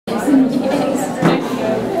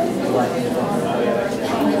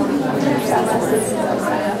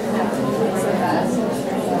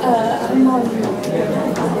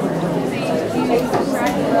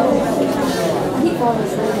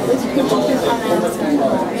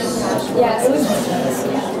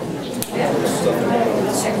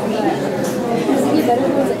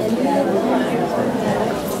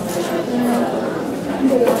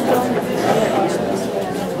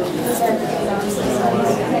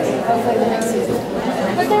hopefully the next season.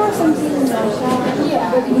 But there were some seasons that were sad.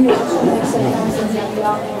 Yeah. But you know, some next seasons that we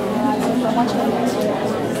all know. I want you to next year.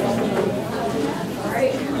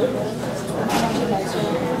 Alright. I want you next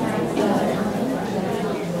year.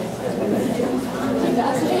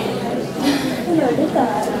 No, I did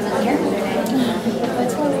that.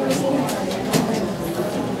 That's why we were saying.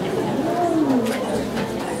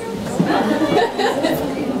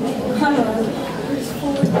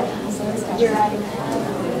 You're right.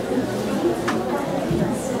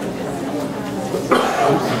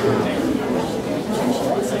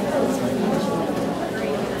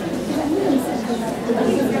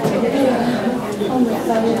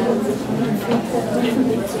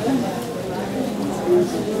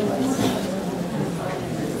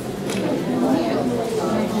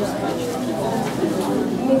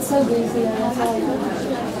 It's so greasy, that's all I do.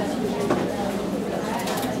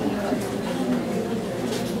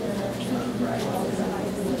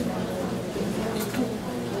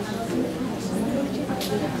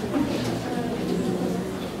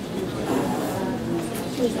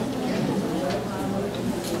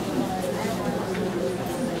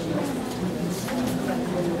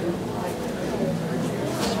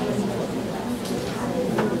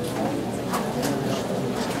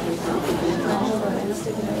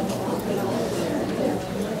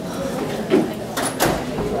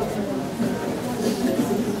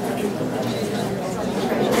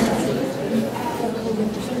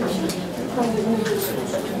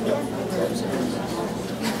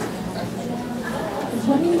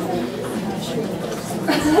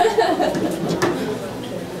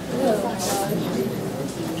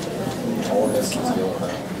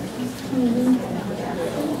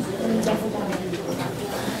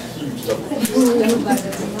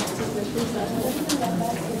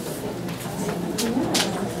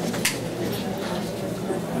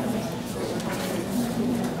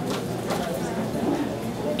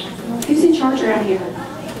 Who's in charge around here?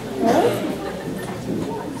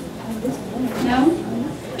 No?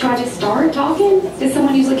 Do I just start talking? Does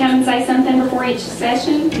someone usually come and say something before each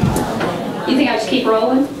session? You think I just keep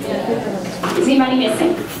rolling? Is anybody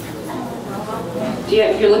missing?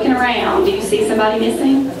 If you're looking around, do you see somebody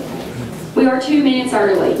missing? We are 2 minutes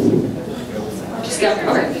early. Just go.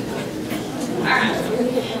 Okay. Alright.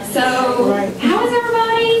 So, how is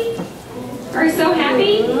everybody? Are you so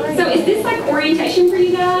happy? So is this like orientation for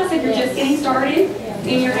you guys if you're just getting started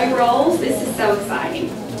in your new roles? This is so exciting.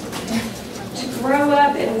 To grow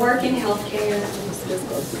up and work in healthcare.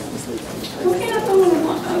 Okay, that's all I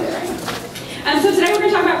want. Oh, there I am. So today we're going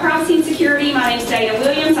to talk about privacy and security. My name is Dana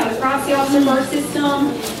Williams. I'm the privacy officer for our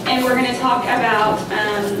system. And we're going to talk about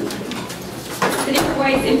the different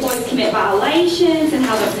ways employees commit violations and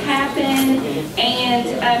how those happen.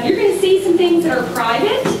 And you're going to see some things that are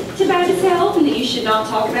private to Baptist Health and that you should not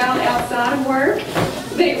talk about outside of work.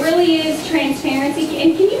 But it really is transparency.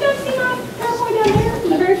 And can you guys see my PowerPoint down there on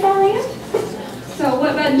the very far end? So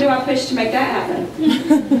what button do I push to make that happen?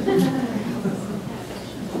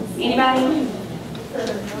 Anybody?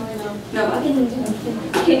 Nobody?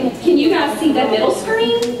 Can you guys see the middle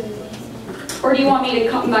screen? Or do you want me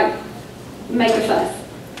to like make a fuss?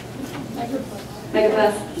 Make a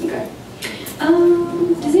fuss? Okay.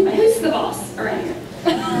 Does anybody, who's the boss around here?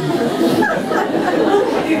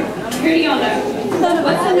 Who do y'all know?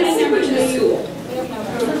 What's the next number to the school?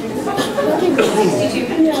 62.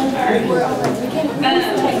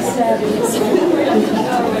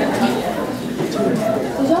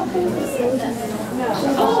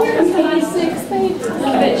 Oh, we're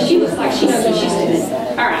but she looks like she knows what she's doing.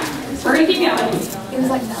 Alright, we're going to keep going. It was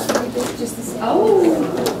like that, just the same. Oh.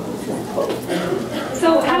 So,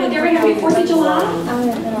 how did everybody have your 4th of July?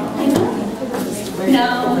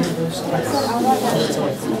 No.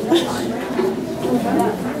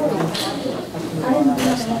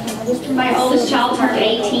 My oldest child turned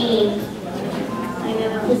 18. I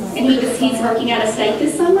know. And he's working out of state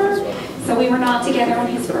this summer, so we were not together on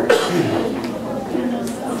his birthday.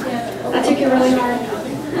 I took it really hard.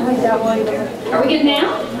 Are we good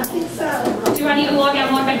now? I think so. Do I need to log out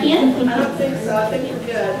and log back in? I don't think so. I think you're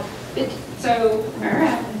good. So,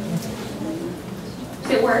 alright. Is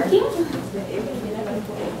it working?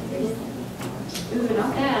 Ooh,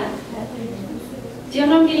 not bad. Do y'all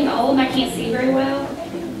know I'm getting old and I can't see very well?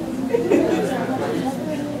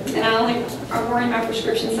 And I'm wearing my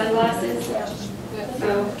prescription sunglasses. So,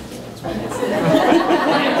 I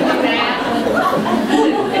have to do that.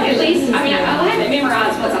 At least, I mean, I'll have it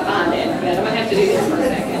memorized once I find it, but I'm going to have to do this for a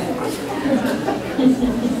second.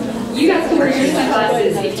 You guys can wear your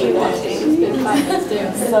sunglasses if you want to.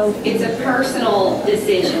 It's a personal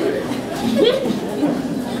decision.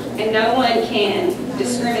 And no one can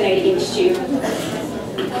discriminate against you.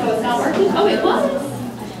 Oh, it's not working? Oh, it was?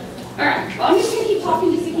 All right, well, I'm just going to keep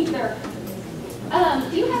talking just to keep there.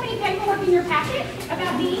 Do you have any paperwork in your packet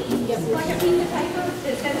about me? Yes. Like a piece of paper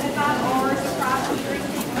that says the 5 R's of price or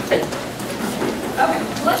anything? Okay,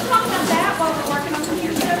 let's talk about that while we're working on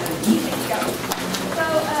computer stuff. Keep it going. So,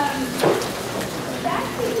 that's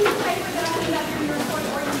the piece of paper that I put up in your report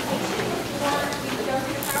orientation before we go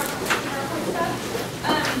through the PowerPoint stuff.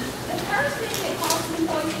 The first thing that causes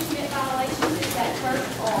employees to commit violations is that first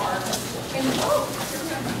R. And so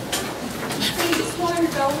you just want to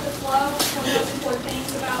go with the flow, some of those important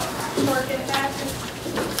things about working faster.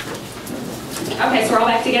 Okay, so we're all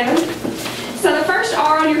back together. So the first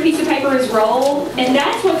R on your piece of paper is role, and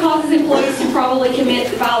that's what causes employees to probably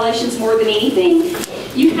commit violations more than anything.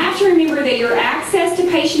 You have to remember that your access to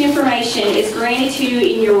patient information is granted to you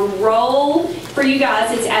in your role. For you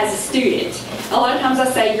guys, it's as a student. A lot of times I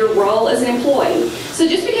say your role as an employee. So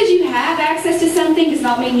just because you have access to something does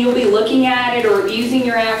not mean you'll be looking at it or abusing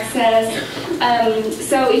your access.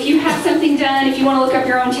 So if you have something done, if you want to look up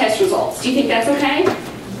your own test results, do you think that's okay?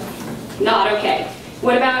 Not okay.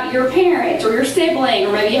 What about your parent or your sibling,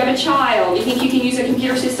 or maybe you have a child? Do you think you can use a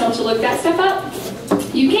computer system to look that stuff up?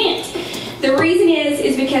 You can't. The reason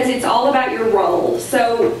is because it's all about your role.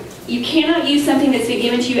 So you cannot use something that's been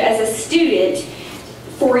given to you as a student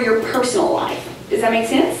for your personal life. Does that make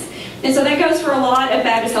sense? And so that goes for a lot of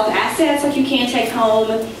Baptist Health assets, like you can't take home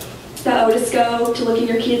the otoscope to look in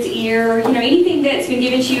your kid's ear. You know, anything that's been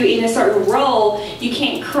given to you in a certain role, you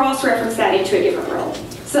can't cross-reference that into a different role.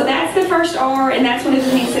 So that's the first R, and that's one of the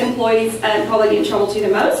things that employees probably get in trouble to the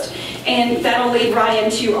most. And that'll lead right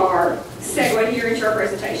into our segue here into our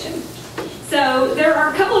presentation. So there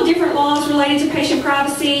are a couple of different laws related to patient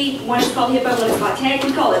privacy. One is called HIPAA, one is called TEC.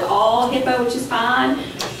 We call it all HIPAA, which is fine.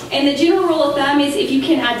 And the general rule of thumb is if you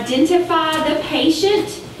can identify the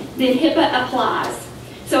patient, then HIPAA applies.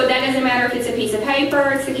 So that doesn't matter if it's a piece of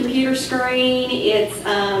paper, it's a computer screen, it's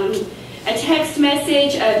a text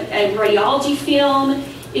message, a radiology film.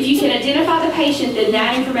 If you can identify the patient, then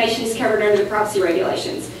that information is covered under the privacy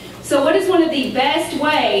regulations. So what is one of the best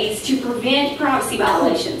ways to prevent privacy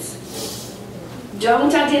violations?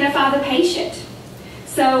 Don't identify the patient.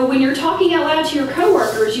 So when you're talking out loud to your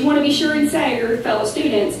coworkers, you want to be sure and say, your fellow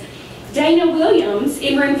students, Dana Williams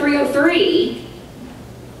in room 303,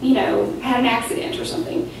 you know, had an accident or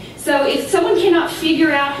something. So if someone cannot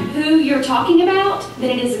figure out who you're talking about,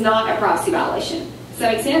 then it is not a privacy violation. Does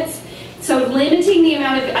that make sense? So limiting the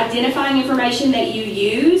amount of identifying information that you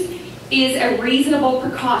use is a reasonable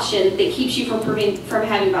precaution that keeps you from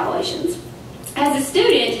having violations. As a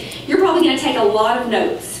student, you're probably going to take a lot of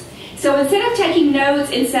notes. So instead of taking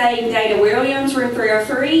notes and saying Dana Williams, room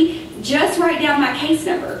 303, just write down my case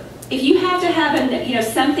number. If you have to have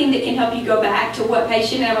something that can help you go back to what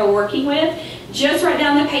patient am I working with, just write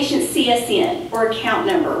down the patient's CSN or account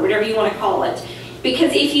number, whatever you want to call it.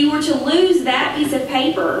 Because if you were to lose that piece of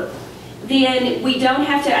paper, then we don't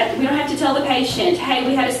have to tell the patient, hey,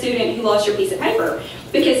 we had a student who lost your piece of paper,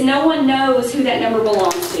 because no one knows who that number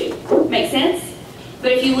belongs to. Make sense?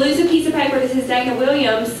 But if you lose a piece of paper that says Dana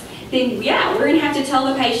Williams, then yeah, we're going to have to tell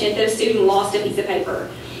the patient that a student lost a piece of paper.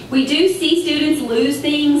 We do see students lose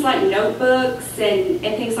things like notebooks and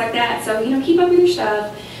things like that, so keep up with your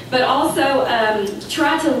stuff. But also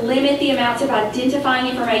try to limit the amounts of identifying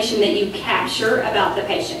information that you capture about the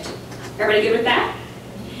patient. Everybody good with that?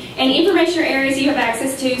 And information or areas you have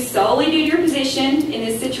access to solely due to your position in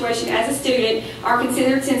this situation as a student are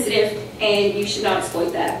considered sensitive, and you should not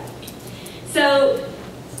exploit that. So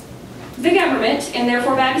the government, and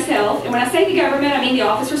therefore Baptist Health, and when I say the government, I mean the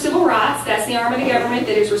Office for Civil Rights. That's the arm of the government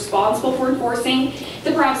that is responsible for enforcing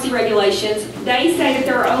the privacy regulations. They say that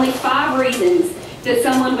there are only 5 reasons that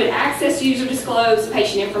someone would access, use, or disclose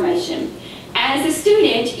patient information. As a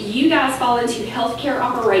student, you guys fall into healthcare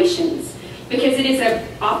operations, because it is an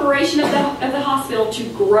operation of the hospital to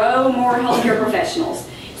grow more healthcare professionals.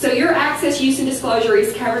 So your access, use, and disclosure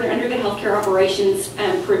is covered under the healthcare operations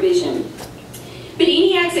provision. But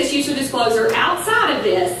any access, use, or disclosure outside of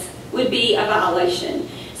this would be a violation.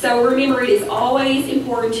 So remember, it is always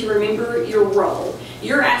important to remember your role.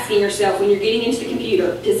 You're asking yourself when you're getting into the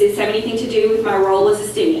computer, does this have anything to do with my role as a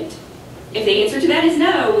student? If the answer to that is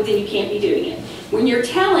no, then you can't be doing it. When you're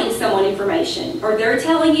telling someone information, or they're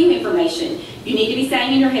telling you information, you need to be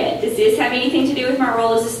saying in your head, does this have anything to do with my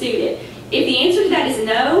role as a student? If the answer to that is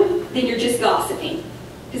no, then you're just gossiping.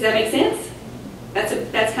 Does that make sense?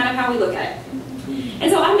 That's kind of how we look at it.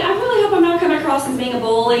 And so I really hope I'm not coming across as being a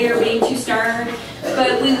bully or being too stern,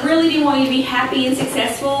 but we really do want you to be happy and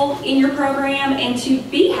successful in your program, and to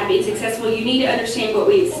be happy and successful, you need to understand what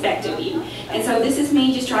we expect of you. And so this is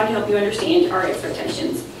me just trying to help you understand our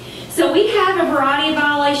expectations. So we have a variety of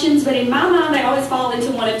violations, but in my mind, they always fall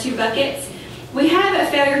into one of two buckets. We have a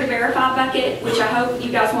failure to verify bucket, which I hope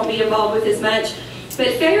you guys won't be involved with as much. But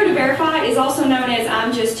failure to verify is also known as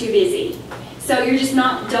I'm just too busy. So you're just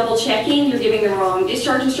not double checking, you're giving the wrong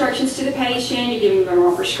discharge instructions to the patient, you're giving the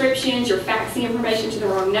wrong prescriptions, you're faxing information to the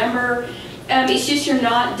wrong number. It's just you're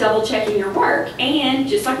not double checking your work. And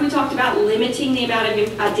just like we talked about limiting the amount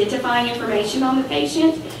of identifying information on the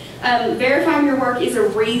patient, verifying your work is a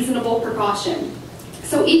reasonable precaution.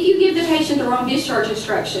 So if you give the patient the wrong discharge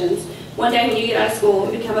instructions, one day when you get out of school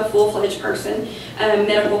and become a full-fledged person,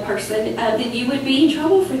 medical person, then you would be in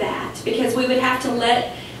trouble for that, because we would have to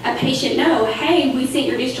let a patient know, hey, we sent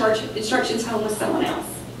your discharge instructions home with someone else.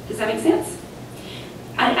 Does that make sense?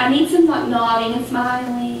 I need some like nodding and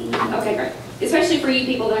smiling. Okay, great. Especially for you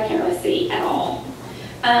people that I can't really see at all.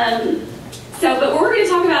 But what we're going to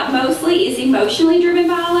talk about mostly is emotionally driven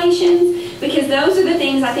violations, because those are the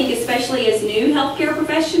things I think, especially as new healthcare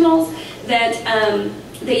professionals, that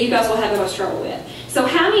you guys will have the most trouble with. So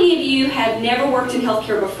how many of you have never worked in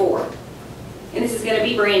healthcare before? And this is going to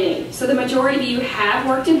be brand new. So the majority of you have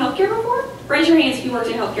worked in healthcare before? Raise your hands if you worked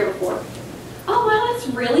in healthcare before. Oh, well, that's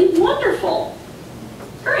really wonderful.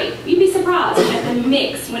 Great. You'd be surprised at the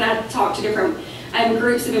mix when I talk to different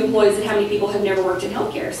groups of employees and how many people have never worked in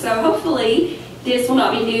healthcare. So hopefully this will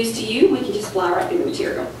not be news to you. We can just fly right through the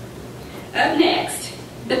material. Up next,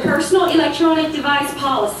 the personal electronic device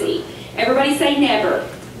policy. Everybody say never.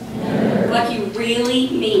 Never. Like you really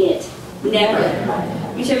mean it. Never.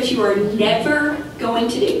 Let me tell you what you are never going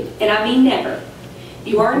to do. And I mean never.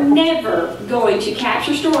 You are never going to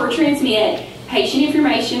capture, store, or transmit patient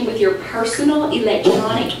information with your personal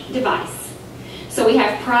electronic device. So we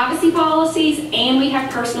have privacy policies and we have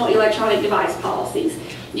personal electronic device policies.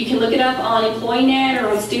 You can look it up on EmployeeNet or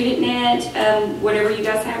on StudentNet, whatever you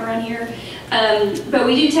guys have around here. But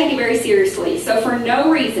we do take it very seriously. So for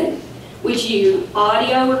no reason would you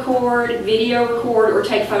audio record, video record, or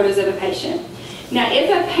take photos of a patient. Now, if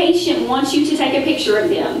a patient wants you to take a picture of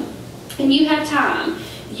them and you have time,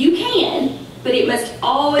 you can, but it must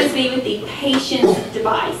always be with the patient's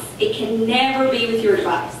device. It can never be with your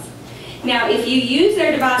device. Now, if you use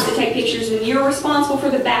their device to take pictures, then you're responsible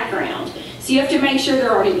for the background. So you have to make sure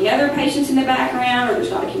there aren't any other patients in the background, or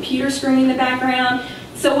there's not a computer screen in the background.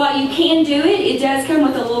 So while you can do it, it does come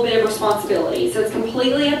with a little bit of responsibility. So it's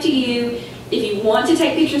completely up to you. If you want to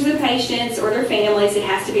take pictures of patients or their families, it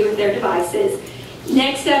has to be with their devices.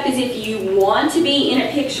 Next up is if you want to be in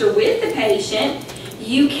a picture with the patient,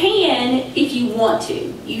 you can if you want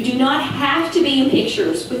to. You do not have to be in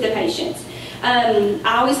pictures with the patients.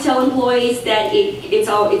 I always tell employees that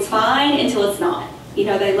it's fine until it's not. You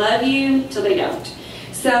know, they love you till they don't.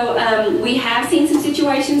 So we have seen some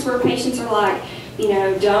situations where patients are like, you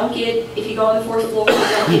know, if you go on the 4th floor,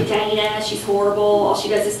 don't get Dana, she's horrible, all she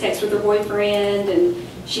does is text with her boyfriend, and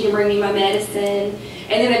she can bring me my medicine.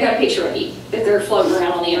 And then they've got a picture of you that they're floating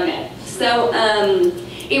around on the internet. So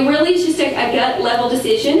it really is just a gut level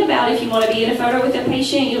decision about if you want to be in a photo with a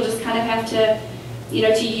patient. You'll just kind of have to, you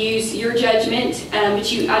know, to use your judgment. But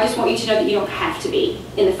I just want you to know that you don't have to be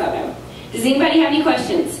in the photo. Does anybody have any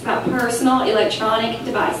questions about personal electronic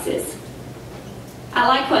devices? I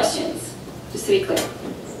like questions, just to be clear.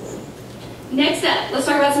 Next up, let's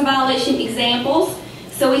talk about some violation examples.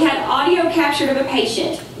 So we had audio captured of a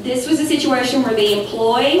patient. This was a situation where the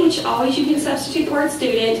employee, which always you can substitute the word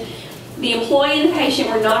student, the employee and the patient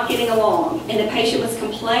were not getting along, and the patient was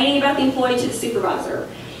complaining about the employee to the supervisor.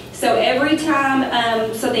 So every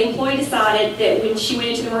time, so the employee decided that when she went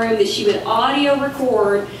into the room that she would audio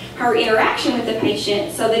record her interaction with the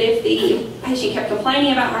patient, so that if the patient kept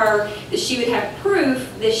complaining about her, that she would have proof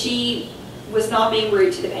that she was not being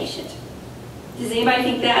rude to the patient. Does anybody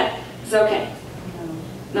think that is okay?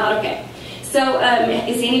 No. Not okay. So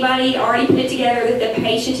has anybody already put it together that the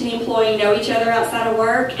patient and the employee know each other outside of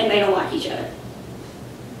work and they don't like each other?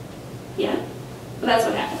 Yeah? Well, that's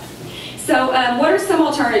what happened. So what are some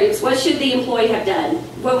alternatives? What should the employee have done?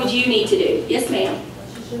 What would you need to do? Yes, ma'am?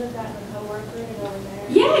 She should have gotten a coworker to go in there.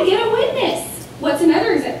 Yeah, get a witness. What's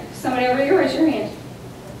another example? Somebody over here, raise your hand.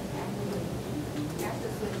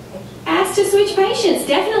 Ask to switch patients.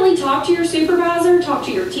 Definitely talk to your supervisor, talk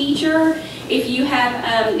to your teacher. If you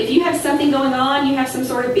have something going on, you have some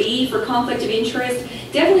sort of beef or conflict of interest,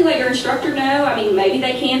 definitely let your instructor know. I mean, maybe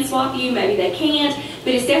they can swap you, maybe they can't,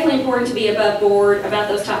 but it's definitely important to be above board about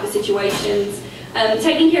those type of situations.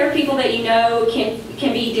 Taking care of people that you know can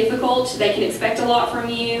be difficult. They can expect a lot from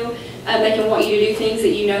you. They can want you to do things that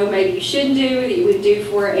you know maybe you shouldn't do, that you would do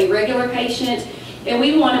for a regular patient.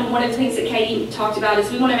 And one of the things that Katie talked about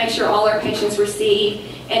is we want to make sure all our patients receive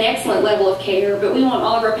an excellent level of care, but we want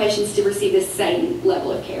all of our patients to receive the same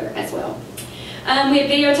level of care as well. We have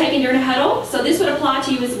video taken during a huddle, so this would apply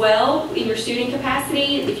to you as well in your student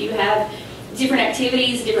capacity. If you have different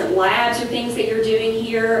activities, different labs or things that you're doing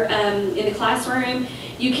here in the classroom,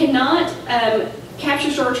 you cannot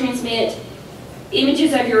capture, store, or transmit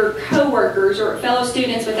images of your coworkers or fellow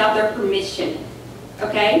students without their permission.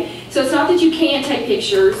 Okay? So it's not that you can't take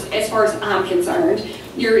pictures as far as I'm concerned.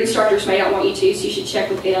 Your instructors may not want you to, so you should check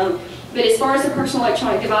with them. But as far as the personal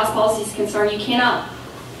electronic device policy is concerned, you cannot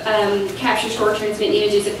capture, store, or transmit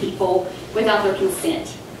images of people without their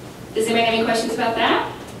consent. Does anybody have any questions about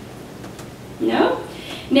that? No?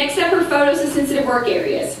 Next up are photos of sensitive work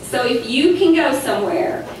areas. So if you can go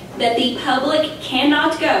somewhere that the public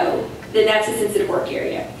cannot go, then that's a sensitive work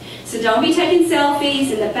area. So don't be taking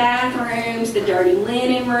selfies in the bathrooms, the dirty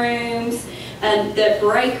linen rooms, the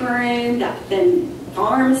break room, the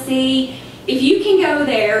pharmacy. If you can go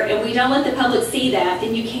there and we don't let the public see that,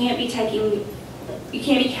 then you can't be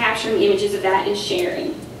capturing images of that and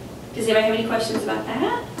sharing. Does anybody have any questions about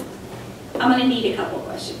that? I'm going to need a couple of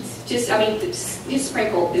questions. Just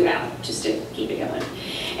sprinkle throughout, just to keep it going.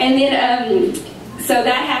 And then, so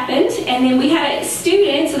that happened, and then we had a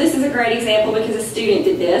student, so this is a great example because a student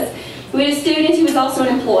did this. We had a student who was also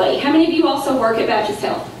an employee. How many of you also work at Baptist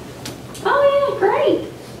Health? Oh yeah, great.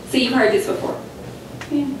 So you've heard this before.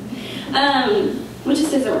 Yeah. Well,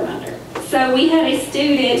 just as a reminder. So we had a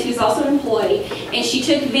student who's also an employee, and she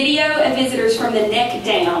took video of visitors from the neck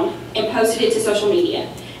down and posted it to social media.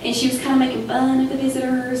 And she was kind of making fun of the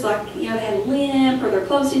visitors, like, you know, they had a limp or their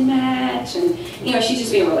clothes didn't match, and, you know, she's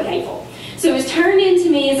just being really hateful. So it was turned into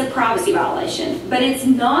me as a privacy violation, but it's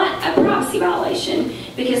not a privacy violation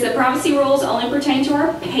because the privacy rules only pertain to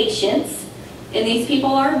our patients, and these people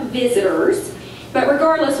are visitors. But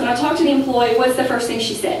regardless, when I talked to the employee, what's the first thing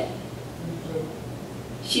she said?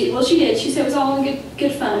 She did. She said it was all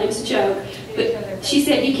good fun. It was a joke. But she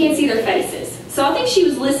said you can't see their faces. So I think she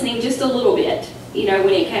was listening just a little bit, you know,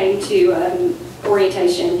 when it came to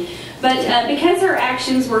orientation. But because her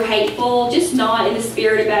actions were hateful, just not in the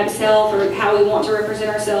spirit of Baptist Health or how we want to represent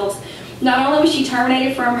ourselves, not only was she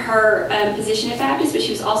terminated from her position at Baptist, but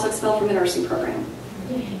she was also expelled from the nursing program.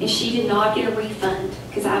 And she did not get a refund,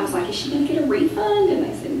 because I was like, is she going to get a refund? And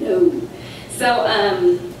they said no. So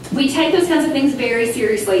we take those kinds of things very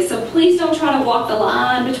seriously. So please don't try to walk the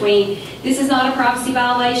line between this is not a privacy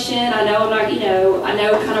violation, I know I'm not, you know, I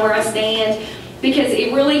know kind of where I stand. Because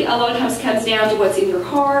it really, a lot of times, comes down to what's in your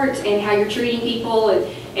heart and how you're treating people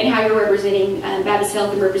and how you're representing Baptist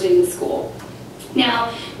Health and representing the school.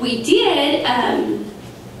 Now, we did, I'm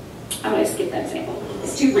going to skip that example.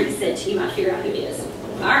 It's too recent. You might figure out who it is.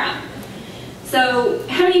 All right. So,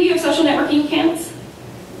 how many of you have social networking accounts?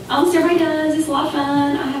 Almost everybody does. It's a lot of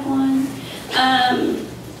fun. I have one.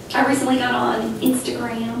 I recently got on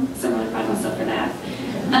Instagram, so I'm really proud of myself for that.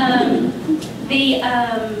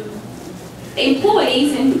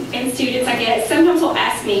 Employees and students, I guess, sometimes will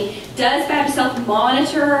ask me, does Baptist Health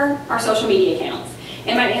monitor our social media accounts?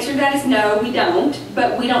 And my answer to that is no, we don't,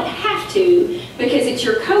 but we don't have to, because it's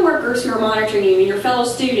your coworkers who are monitoring you and your fellow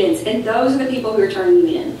students, and those are the people who are turning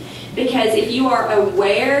you in. Because if you are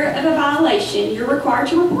aware of a violation, you're required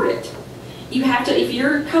to report it. You have to, if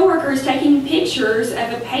your coworker is taking pictures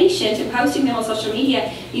of a patient and posting them on social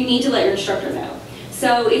media, you need to let your instructor know.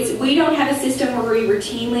 So we don't have a system where we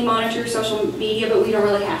routinely monitor social media, but we don't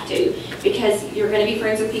really have to, because you're going to be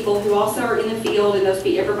friends with people who also are in the field, and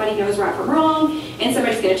everybody knows right from wrong, and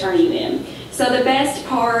somebody's going to turn you in. So the best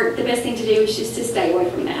thing to do is just to stay away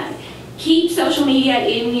from that. Keep social media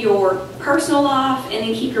in your personal life, and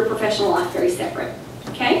then keep your professional life very separate.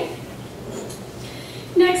 Okay?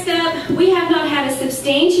 Next up, we have not had a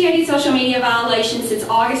substantiated social media violation since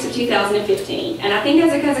August of 2015. And I think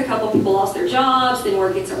that's because a couple of people lost their jobs, then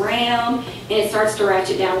word gets around, and it starts to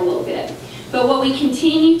ratchet down a little bit. But what we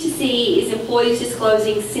continue to see is employees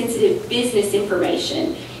disclosing sensitive business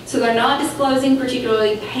information. So they're not disclosing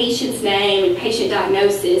particularly patient's name and patient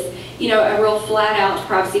diagnosis, you know, a real flat-out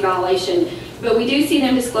privacy violation. But we do see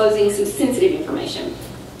them disclosing some sensitive information,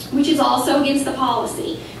 which is also against the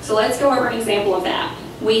policy. So let's go over an example of that.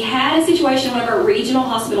 We had a situation in one of our regional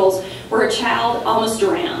hospitals where a child almost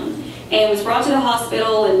drowned and was brought to the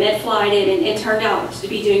hospital and med-flighted, and it turned out to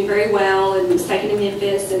be doing very well and was taken to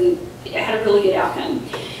Memphis and had a really good outcome.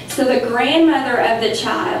 So the grandmother of the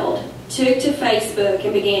child took to Facebook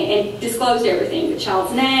and disclosed everything. The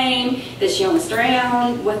child's name, that she almost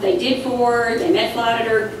drowned, what they did for her, they med-flighted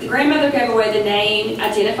her. The grandmother gave away the name,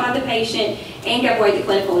 identified the patient, and gave away the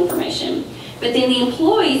clinical information. But then the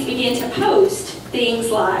employees began to post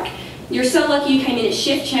things like, you're so lucky you came in at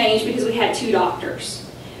shift change because we had 2 doctors.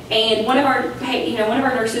 And one of our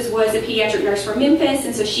nurses was a pediatric nurse from Memphis,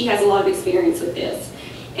 and so she has a lot of experience with this.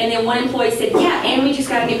 And then one employee said, yeah, and we just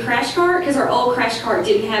got a new crash cart because our old crash cart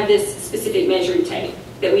didn't have this specific measuring tape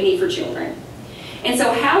that we need for children. And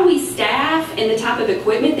so how we staff and the type of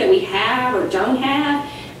equipment that we have or don't have,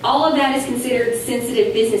 all of that is considered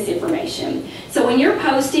sensitive business information. So when you're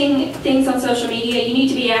posting things on social media, you need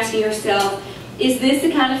to be asking yourself, is this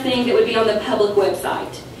the kind of thing that would be on the public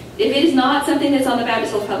website? If it is not something that's on the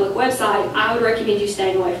Baptist Health public website, I would recommend you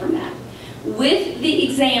staying away from that. With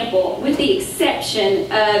the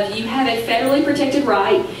exception of you have a federally protected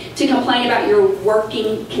right to complain about your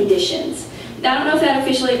working conditions. Now, I don't know if that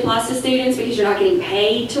officially applies to students because you're not getting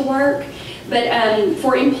paid to work, but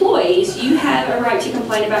for employees, you have a right to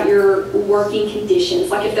complain about your working conditions,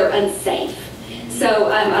 like if they're unsafe.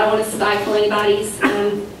 So I don't want to stifle anybody's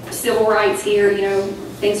civil rights here. You know,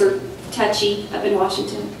 things are touchy up in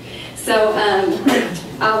Washington. So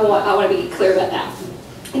I want to be clear about that.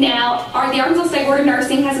 Now, the Arkansas State Board of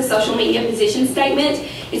Nursing has a social media position statement.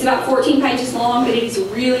 It's about 14 pages long, but it is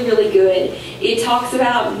really, really good. It talks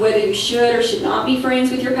about whether you should or should not be friends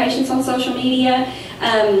with your patients on social media.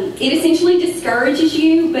 It essentially discourages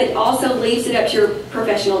you, but also leaves it up to your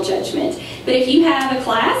professional judgment. But if you have a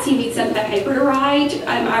class, you need a paper to write,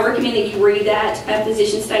 I recommend that you read that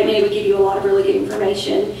position statement. It would give you a lot of really good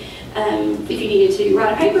information if you needed to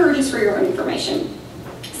write a paper or just for your own information.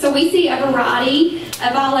 So we see a variety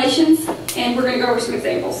of violations, and we're going to go over some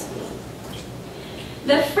examples.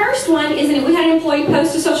 The first one is we had an employee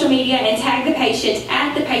post to social media and tag the patient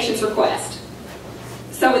at the patient's request.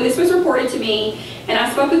 So when this was reported to me, and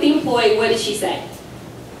I spoke with the employee, what did she say?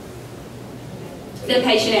 The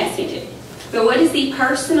patient asked me to. But what does the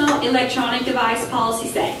personal electronic device policy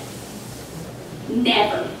say?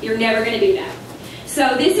 Never. You're never going to do that.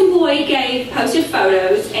 So this employee posted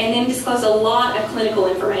photos and then disclosed a lot of clinical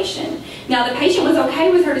information. Now the patient was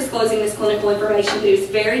okay with her disclosing this clinical information, but it was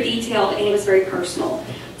very detailed and it was very personal.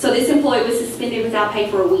 So this employee was suspended without pay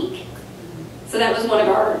for a week. So that was one of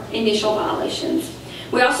our initial violations.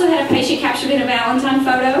 We also had a patient captured in a Valentine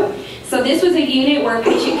photo. So this was a unit where a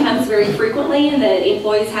patient comes very frequently and the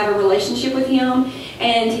employees have a relationship with him,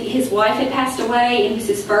 and his wife had passed away and it was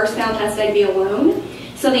his first Valentine's Day to be alone.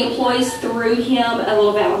 So the employees threw him a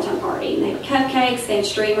little Valentine party, and they had cupcakes, they had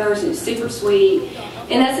streamers, and it was super sweet.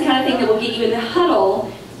 And that's the kind of thing that will get you in the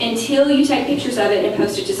huddle until you take pictures of it and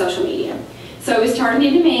post it to social media. So it was turned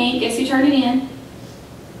into me. Guess who turned it in?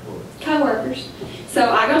 Co-workers.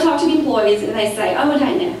 So I go talk to the employees, and they say, oh,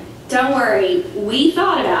 Dana, don't worry. We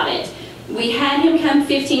thought about it. We had him come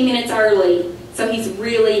 15 minutes early, so he's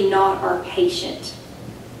really not our patient.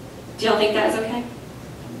 Do y'all think that's okay?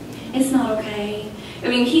 It's not okay. I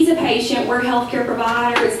mean, he's a patient, we're a healthcare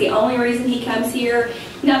provider, it's the only reason he comes here.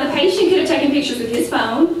 Now, the patient could have taken pictures with his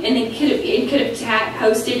phone, and then could have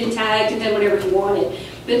posted and tagged and done whatever he wanted.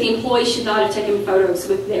 But the employee should not have taken photos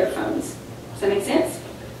with their phones. Does that make sense?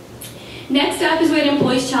 Next up is when an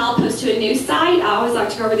employee's child posts to a news site. I always like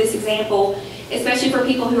to go over this example, especially for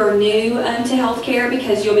people who are new to healthcare,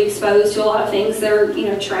 because you'll be exposed to a lot of things that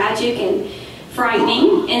are, tragic and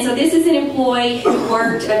frightening. And so this is an employee who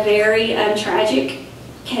worked a very tragic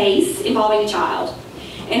case involving a child.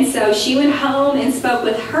 And so she went home and spoke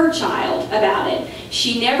with her child about it.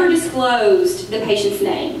 She never disclosed the patient's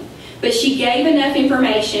name, but she gave enough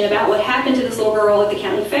information about what happened to this little girl at the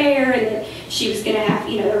county fair, and that she was going to have,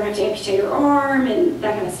 they were going to have to amputate her arm and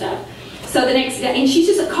that kind of stuff. So the next day, and she's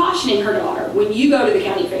just cautioning her daughter, when you go to the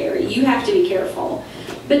county fair, you have to be careful.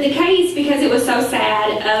 But the case, because it was so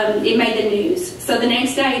sad, it made the news. So the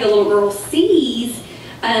next day, the little girl sees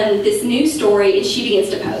this news story, and she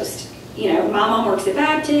begins to post. My mom works at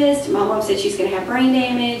Baptist. My mom said she's going to have brain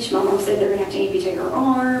damage. My mom said they're going to have to amputate her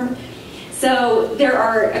arm. So there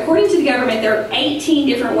are, according to the government, there are 18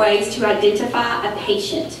 different ways to identify a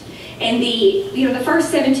patient. And the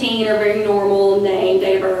first 17 are very normal: name,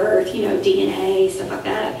 date of birth, DNA, stuff like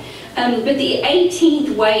that. But the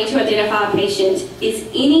 18th way to identify a patient is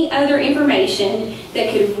any other information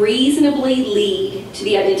that could reasonably lead to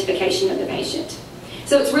the identification of the patient.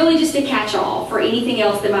 So it's really just a catch-all for anything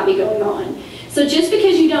else that might be going on. So just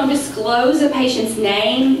because you don't disclose a patient's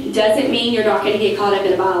name doesn't mean you're not going to get caught up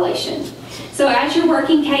in a violation. So as you're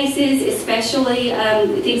working cases, especially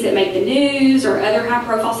things that make the news or other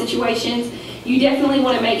high-profile situations, you definitely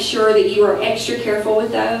want to make sure that you are extra careful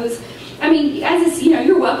with those. I mean,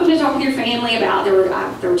 you're welcome to talk with your family about there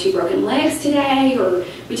were 2 broken legs today, or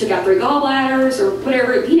we took out 3 gallbladders, or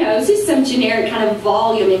whatever. It's just some generic kind of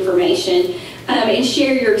volume information, and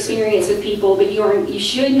share your experience with people. But you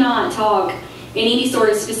should not talk and any sort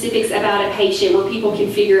of specifics about a patient where people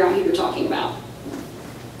can figure out who you're talking about.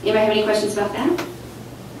 Anybody have any questions about that?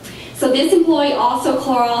 So this employee also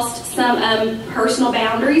crossed some personal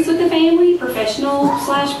boundaries with the family,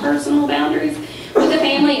 professional/personal boundaries with the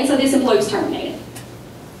family, and so this employee was terminated.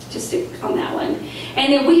 Just stick on that one.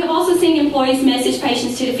 And then we have also seen employees message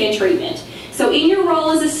patients to defend treatment. So in your role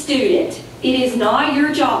as a student, it is not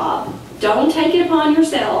your job, don't take it upon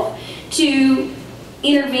yourself, to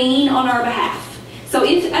intervene on our behalf. So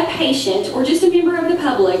if a patient or just a member of the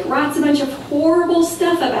public writes a bunch of horrible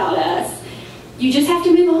stuff about us, you just have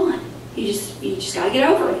to move on. You just got to get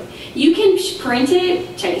over it. You can print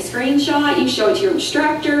it, take a screenshot, you can show it to your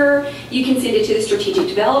instructor, you can send it to the strategic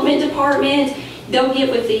development department. They'll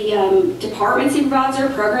get with the department supervisor,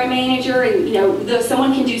 program manager, and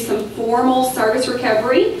someone can do some formal service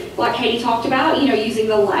recovery, like Katie talked about, using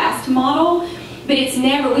the LAST model. But it's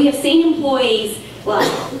never, we have seen employees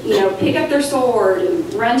pick up their sword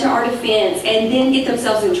and run to our defense and then get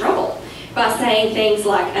themselves in trouble by saying things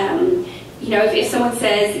like, if someone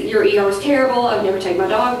says your ER was terrible, I've never taken my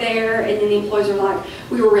dog there, and then the employees are like,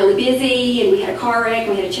 we were really busy and we had a car wreck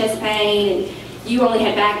and we had a chest pain and you only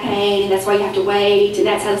had back pain and that's why you have to wait and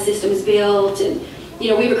that's how the system is built, and we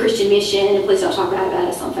have a Christian mission and please don't talk bad about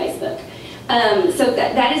us on Facebook. So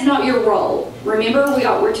that is not your role. Remember,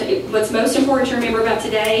 what's most important to remember about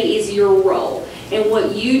today is your role and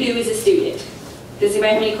what you do as a student. Does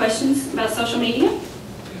anybody have any questions about social media?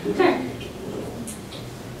 Okay.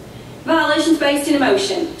 Violations based in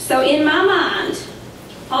emotion. So in my mind,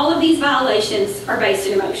 all of these violations are based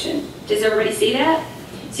in emotion. Does everybody see that?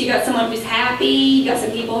 So you got someone who's happy, you got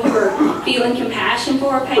some people who are feeling compassion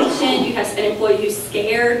for a patient, you have an employee who's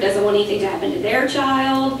scared, doesn't want anything to happen to their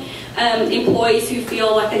child, employees who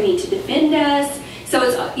feel like they need to defend us. So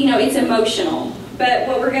it's emotional. But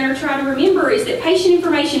what we're going to try to remember is that patient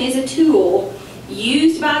information is a tool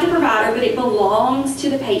used by the provider, but it belongs to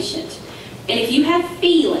the patient. And if you have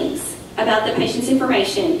feelings about the patient's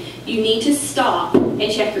information, you need to stop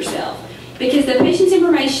and check yourself. Because the patient's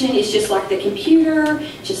information is just like the computer,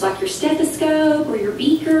 just like your stethoscope or your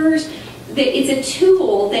beakers. It's a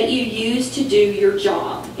tool that you use to do your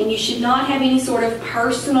job. And you should not have any sort of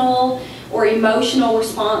personal or emotional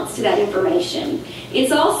response to that information.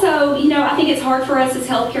 It's also, I think it's hard for us as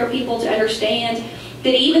healthcare people to understand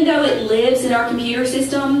that even though it lives in our computer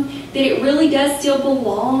system, that it really does still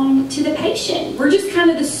belong to the patient. We're just kind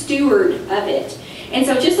of the steward of it. And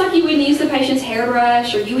so just like you wouldn't use the patient's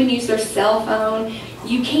hairbrush or you wouldn't use their cell phone,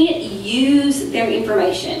 you can't use their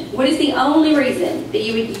information. What is the only reason that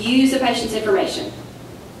you would use a patient's information?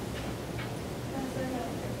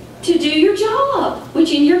 To do your job,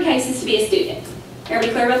 which in your case is to be a student.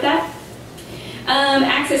 Everybody clear about that?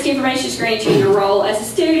 Access to information is granted to your role as a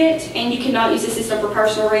student, and you cannot use the system for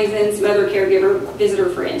personal reasons, mother, caregiver, visitor,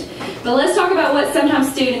 friend. But let's talk about what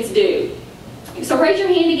sometimes students do. So raise your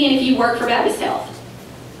hand again if you work for Baptist Health.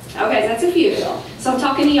 Okay, that's a few of y'all. So I'm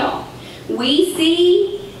talking to y'all. We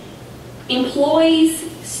see employees,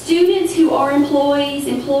 students who are employees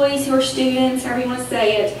who are students, however you want to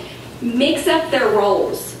say it, mix up their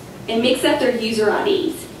roles and mix up their user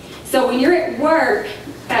IDs. So when you're at work,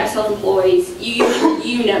 Baptist Health employees, you use your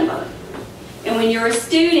U number. And when you're a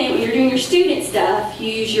student, when you're doing your student stuff, you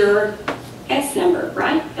use your S number,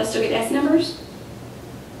 right? Y'all still get S numbers?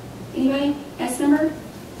 Anybody? S number?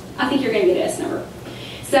 I think you're going to get S number.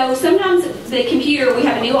 So sometimes the computer, we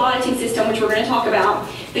have a new auditing system, which we're going to talk about.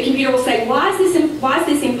 The computer will say, why is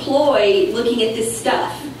this employee looking at this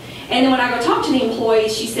stuff? And then when I go talk to the employee,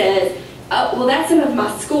 she says, oh, well, that's some of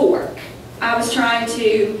my schoolwork. I was trying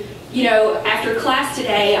to, after class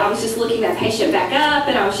today, I was just looking that patient back up,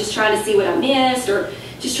 and I was just trying to see what I missed, or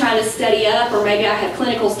just trying to study up, or maybe I have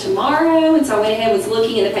clinicals tomorrow, and so I went ahead and was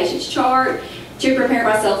looking at the patient's chart to prepare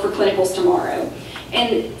myself for clinicals tomorrow.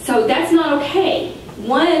 And so that's not okay.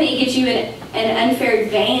 One, it gives you an unfair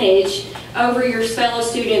advantage over your fellow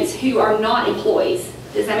students who are not employees.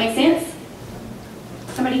 Does that make sense?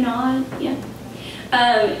 Somebody nod? Yeah.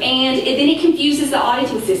 And then it confuses the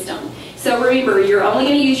auditing system. So remember, you're only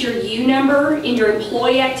going to use your U number in your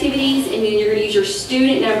employee activities, and then you're going to use your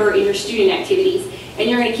student number in your student activities, and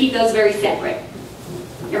you're going to keep those very separate.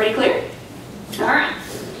 Everybody clear? All right.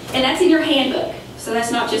 And that's in your handbook. So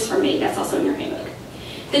that's not just from me, that's also in your handbook.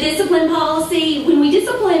 The discipline policy, when we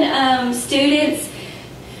discipline students,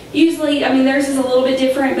 usually, theirs is a little bit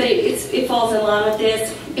different, but it falls in line with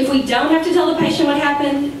this. If we don't have to tell the patient what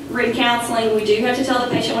happened, written counseling. We do have to tell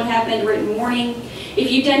the patient what happened, written warning. If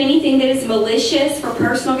you've done anything that is malicious for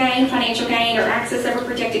personal gain, financial gain, or access of a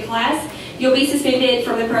protected class, you'll be suspended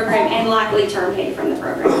from the program and likely terminated from the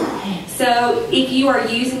program. So if you are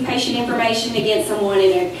using patient information against someone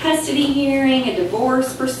in a custody hearing, a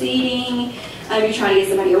divorce proceeding, you're trying to get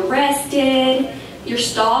somebody arrested, you're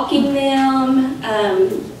stalking them,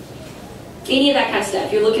 any of that kind of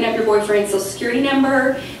stuff. You're looking up your boyfriend's social security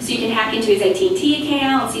number so you can hack into his AT&T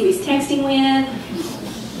account, see who he's texting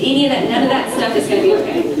with. Any of that, none of that stuff is going to be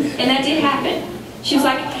okay. And that did happen. She was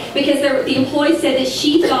like, because the employee said that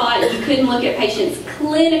she thought you couldn't look at patients'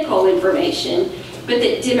 clinical information, but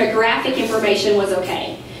that demographic information was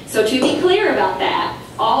okay. So to be clear about that,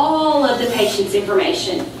 all of the patient's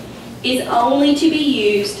information is only to be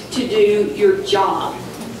used to do your job.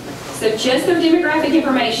 So just their demographic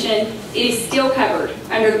information, it is still covered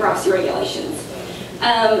under the privacy regulations.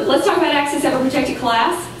 Let's talk about access of a protected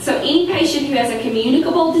class. So any patient who has a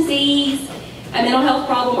communicable disease, a mental health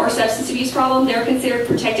problem, or substance abuse problem, they're considered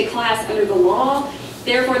protected class under the law.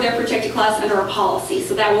 Therefore, they're protected class under a policy.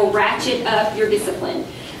 So that will ratchet up your discipline.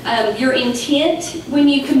 Your intent when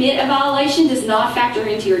you commit a violation does not factor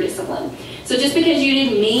into your discipline. So just because you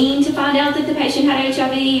didn't mean to find out that the patient had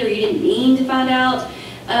HIV, or you didn't mean to find out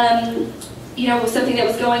something that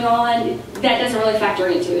was going on, that doesn't really factor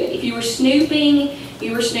into it. If you were snooping,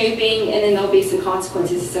 you were snooping, and then there'll be some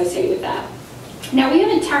consequences associated with that. Now, we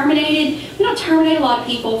don't terminate a lot of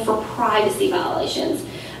people for privacy violations.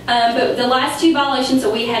 But the last two violations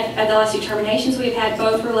that we had, the last two terminations we've had,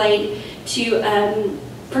 both relate to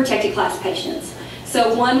protected class patients.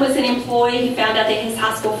 So one was an employee who found out that his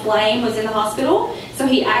high school flame was in the hospital, so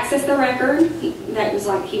he accessed the record. He was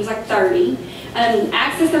like 30.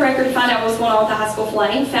 Accessed the record to find out what was going on with the high school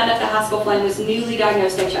flame. Found out the high school flame was newly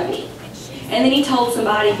diagnosed HIV, and then he told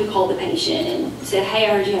somebody who called the patient and said, "Hey,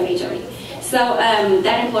 I heard you have HIV." So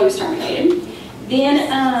that employee was terminated.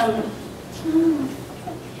 Then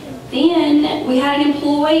we had an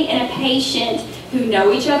employee and a patient who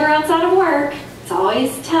know each other outside of work. It's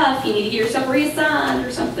always tough. You need to get yourself reassigned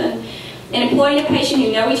or something. An employee and a patient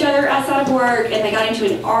who know each other outside of work, and they got into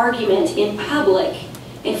an argument in public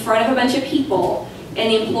in front of a bunch of people,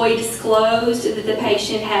 and the employee disclosed that the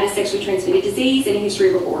patient had a sexually transmitted disease and a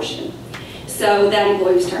history of abortion. So that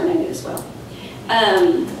employee was terminated as well.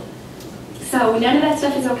 So none of that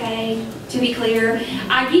stuff is okay, to be clear.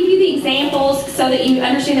 I give you the examples so that you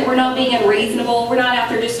understand that we're not being unreasonable. We're not out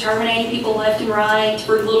there just terminating people left and right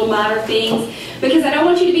for little minor things, because I don't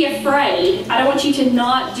want you to be afraid. I don't want you to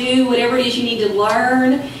not do whatever it is you need to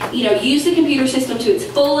learn. Use the computer system to its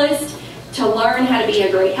fullest to learn how to be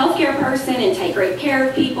a great healthcare person and take great care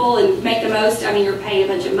of people and make the most. You're paying a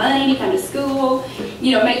bunch of money to come to school.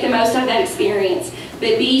 Make the most out of that experience.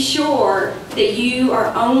 But be sure that you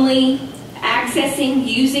are only accessing,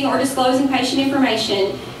 using, or disclosing patient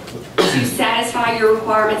information to satisfy your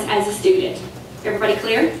requirements as a student. Everybody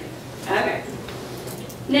clear? Okay.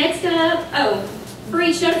 Next up,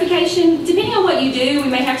 breach notification. Depending on what you do, we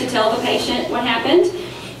may have to tell the patient what happened,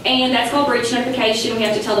 and that's called breach notification. We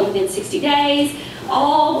have to tell them within 60 days.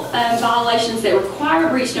 All violations that require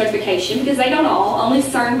breach notification, because they don't all, only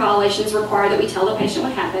certain violations require that we tell the patient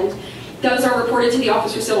what happened. Those are reported to the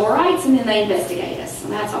Office for Civil Rights, and then they investigate us,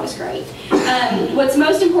 and that's always great. What's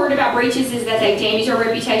most important about breaches is that they damage our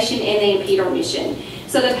reputation and they impede our mission.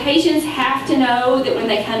 So the patients have to know that when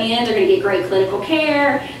they come in, they're going to get great clinical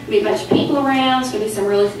care. There'll be a bunch of people around. There's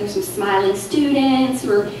going to be some smiling students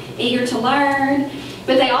who are eager to learn.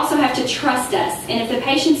 But they also have to trust us, and if the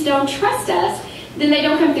patients don't trust us, then they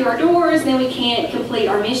don't come through our doors, and then we can't complete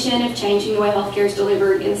our mission of changing the way healthcare is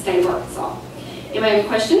delivered in the state of Arkansas. Anybody have any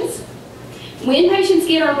questions? When patients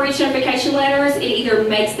get our breach notification letters, it either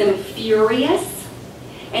makes them furious,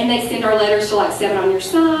 and they send our letters to like 7 on Your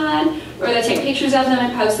Side, or they take pictures of them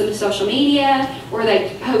and post them to social media, or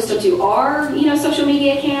they post them to our social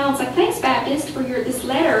media accounts, like, "Thanks, Baptist, for this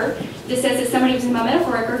letter that says that somebody was in my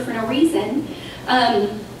medical record for no reason,"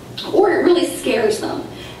 or it really scares them.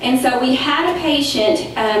 And so we had a patient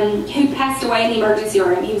who passed away in the emergency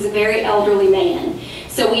room. He was a very elderly man.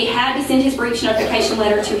 So we had to send his breach notification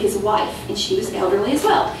letter to his wife, and she was elderly as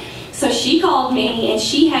well. So she called me, and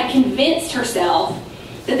she had convinced herself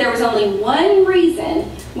that there was only one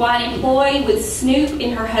reason why an employee would snoop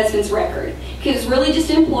in her husband's record. It was really just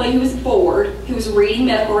an employee who was bored, who was reading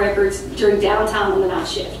medical records during downtime on the night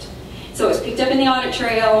shift. So it was picked up in the audit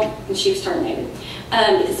trail, and she was terminated.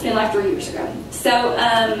 It's been like 3 years ago. So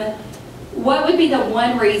what would be the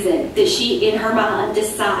one reason that she, in her mind,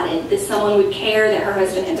 decided that someone would care that her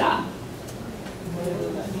husband had died?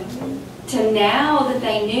 To now that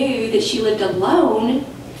they knew that she lived alone,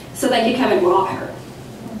 so they could come and rob her.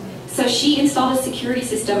 So she installed a security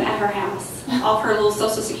system at her house off her little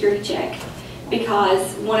Social Security check,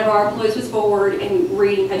 because one of our employees was bored and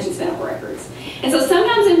reading patients' medical records. And so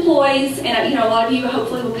sometimes employees, and a lot of you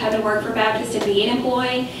hopefully will come and work for Baptist and be an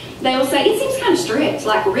employee, they will say, it seems kind of strict,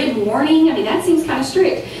 like written warning, that seems kind of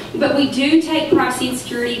strict. But we do take privacy and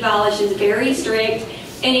security violations very strict,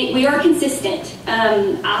 and we are consistent.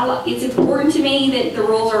 It's important to me that the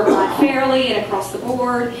rules are applied fairly and across the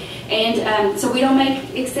board, and so we don't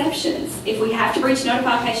make exceptions. If we have to breach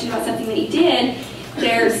notify a patient about something that you did,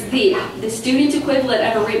 there's the student equivalent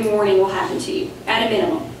of a written warning will happen to you, at a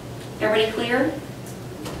minimum. Everybody clear?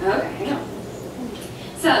 Okay, hang on.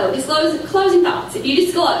 So, closing thoughts. If you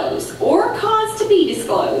disclose or cause to be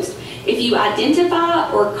disclosed, if you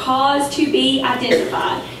identify or cause to be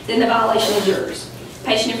identified, then the violation is yours.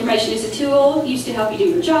 Patient information is a tool used to help you do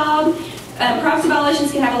your job. Privacy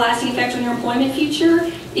violations can have a lasting effect on your employment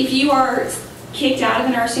future. If you are kicked out of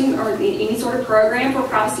the nursing or any sort of program for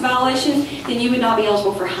privacy violation, then you would not be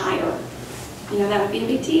eligible for hire. That would be a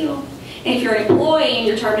big deal. And if you're an employee and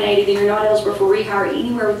you're terminated, then you're not eligible for rehire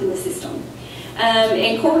anywhere within the system.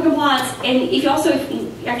 And corporate compliance, and if you also,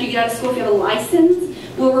 after you get out of school, if you have a license,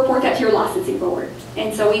 we'll report that to your licensing board.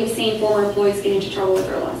 And so we've seen former employees get into trouble with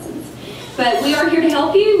their license. But we are here to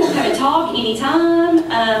help you. We'll come and talk anytime.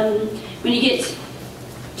 When you get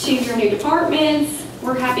to your new departments,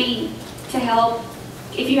 we're happy to help.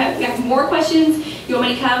 If you have more questions, you want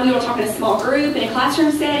me to come, we will talk in a small group, in a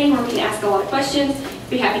classroom setting where we can ask a lot of questions.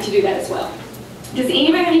 Be happy to do that as well. Does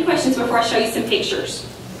anybody have any questions before I show you some pictures?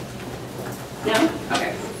 No?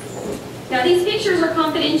 Okay. Now these pictures are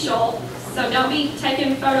confidential, so don't be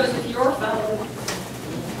taking photos with your phone.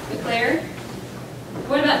 We clear?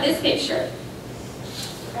 What about this picture?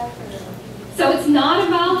 So it's not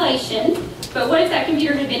a violation, but what if that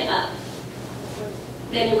computer had been up?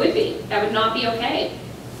 Then it would be. That would not be okay.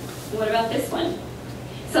 What about this one?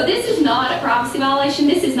 So this is not a privacy violation.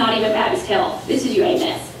 This is not even Baptist Health. This is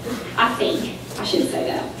UAMS, I think. I shouldn't say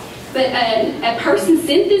that. But a person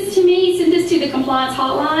sent this to me, sent this to the compliance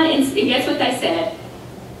hotline, and guess what they said?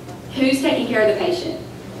 Who's taking care of the patient?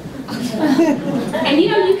 And you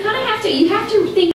kind of have to think